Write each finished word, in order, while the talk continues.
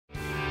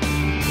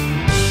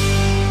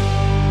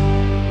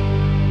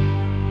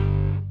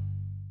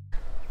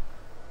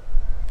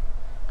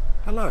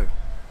Hello,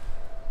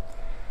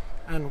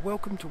 and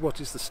welcome to what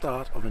is the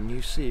start of a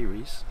new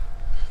series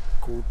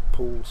called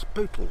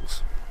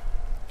Pootles,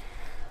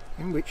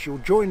 in which you'll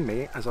join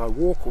me as I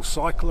walk or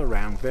cycle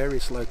around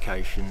various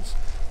locations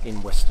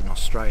in Western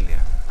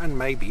Australia and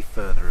maybe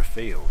further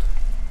afield.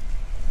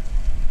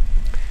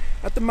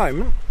 At the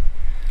moment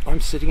I'm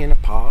sitting in a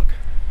park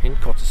in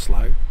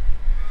Cottesloe,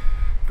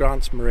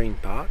 Grant's Marine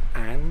Park,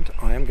 and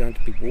I am going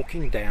to be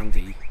walking down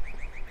the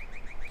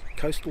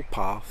coastal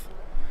path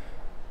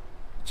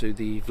to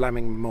the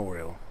Vlaming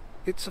Memorial.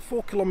 It's a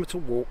 4-kilometre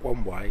walk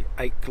one way,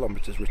 8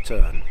 kilometres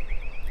return.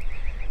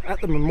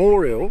 At the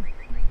memorial,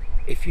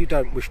 if you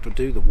don't wish to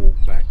do the walk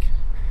back,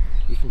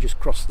 you can just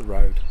cross the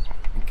road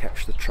and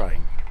catch the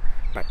train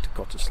back to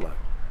Cottesloe.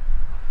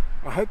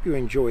 I hope you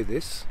enjoy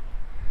this,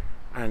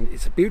 and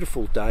it's a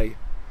beautiful day,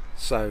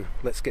 so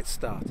let's get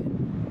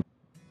started.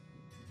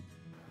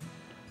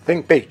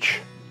 Think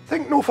beach,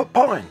 think Norfolk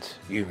Pines.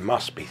 You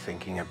must be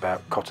thinking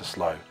about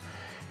Cottesloe.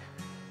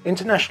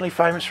 Internationally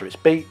famous for its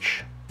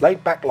beach,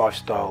 laid-back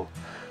lifestyle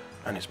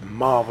and its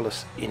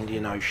marvellous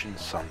Indian Ocean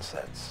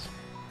sunsets.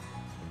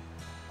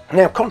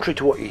 Now, contrary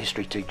to what your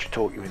history teacher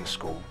taught you in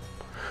school,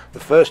 the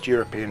first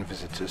European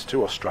visitors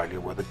to Australia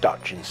were the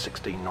Dutch in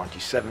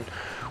 1697,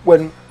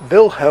 when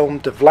Wilhelm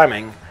de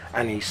Vlaming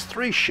and his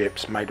 3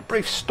 ships made a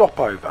brief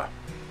stopover.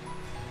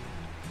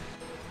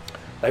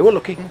 They were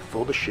looking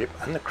for the ship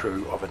and the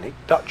crew of a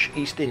Dutch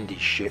East Indies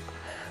ship,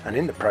 and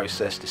in the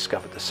process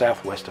discovered the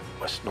southwest of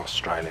Western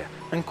Australia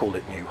and called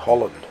it New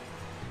Holland.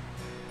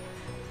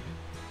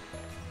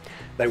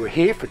 They were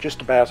here for just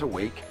about a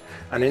week,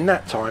 and in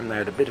that time they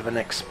had a bit of an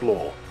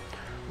explore.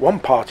 One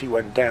party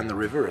went down the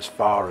river as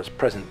far as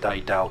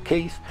present-day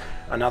Dalkeith,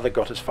 another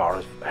got as far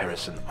as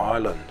Harrison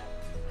Island.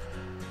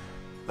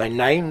 They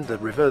named the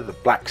river the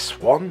Black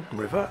Swan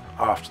River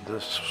after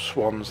the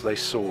swans they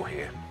saw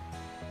here.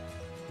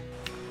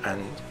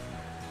 And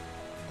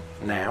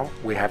now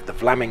we have the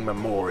Vlaming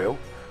Memorial,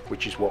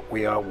 which is what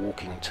we are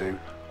walking to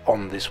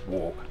on this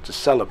walk to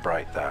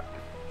celebrate that.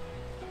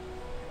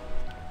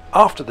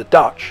 After the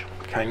Dutch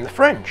came the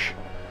French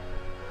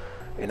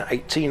in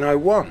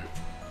 1801,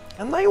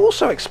 and they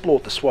also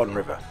explored the Swan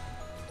River.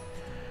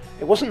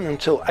 It wasn't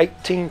until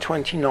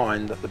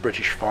 1829 that the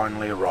British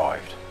finally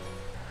arrived,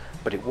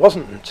 but it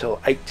wasn't until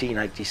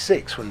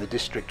 1886 when the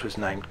district was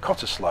named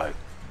Cottesloe.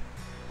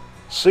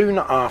 Soon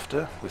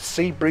after, with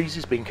sea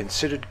breezes being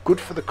considered good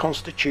for the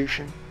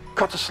constitution,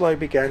 Cottesloe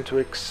began to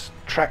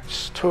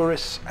attract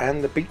tourists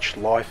and the beach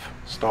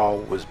lifestyle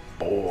was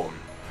born.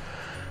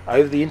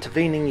 Over the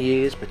intervening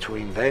years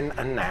between then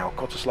and now,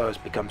 Cottesloe has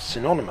become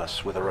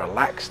synonymous with a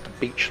relaxed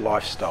beach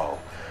lifestyle,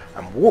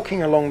 and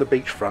walking along the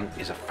beachfront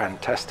is a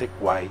fantastic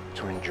way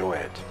to enjoy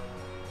it.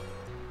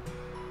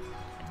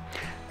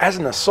 As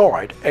an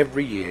aside,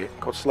 every year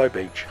Cottesloe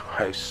Beach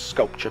hosts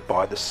Sculpture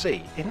by the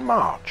Sea in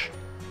March,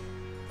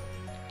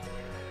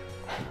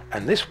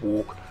 and this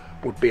walk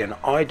would be an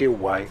ideal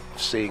way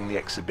of seeing the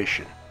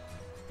exhibition.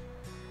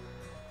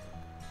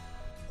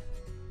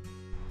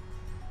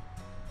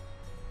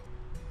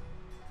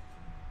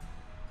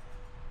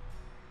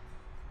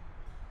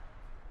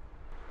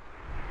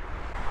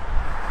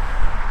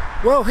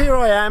 Well, here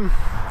I am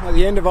at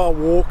the end of our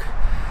walk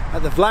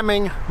at the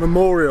Vlaming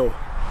Memorial,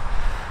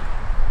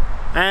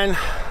 and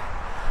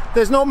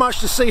there's not much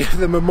to see of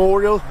the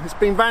memorial. It's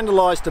been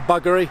vandalised to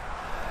buggery,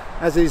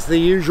 as is the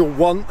usual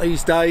want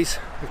these days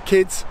with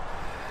kids.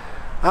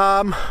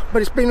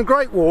 But it's been a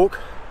great walk,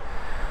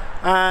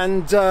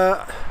 and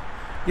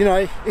you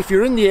know, if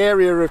you're in the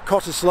area of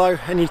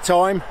Cottesloe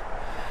anytime,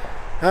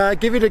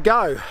 give it a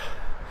go.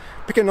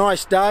 Pick a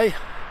nice day,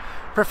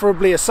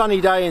 preferably a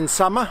sunny day in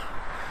summer,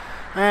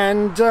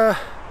 and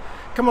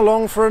come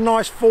along for a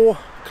nice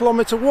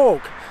 4-kilometre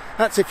walk.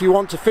 That's if you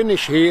want to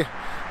finish here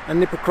and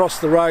nip across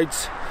the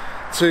roads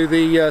to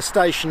the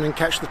station and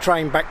catch the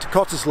train back to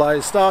Cottesloe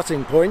as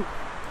starting point.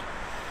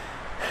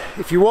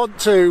 If you want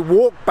to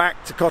walk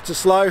back to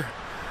Cottesloe,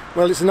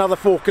 well, it's another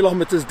 4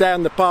 kilometres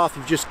down the path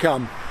you've just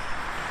come.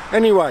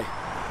 Anyway,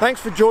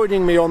 thanks for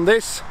joining me on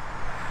this,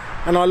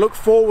 and I look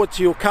forward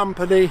to your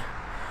company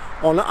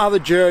on other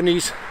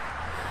journeys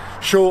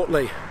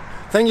shortly.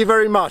 Thank you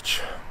very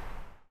much.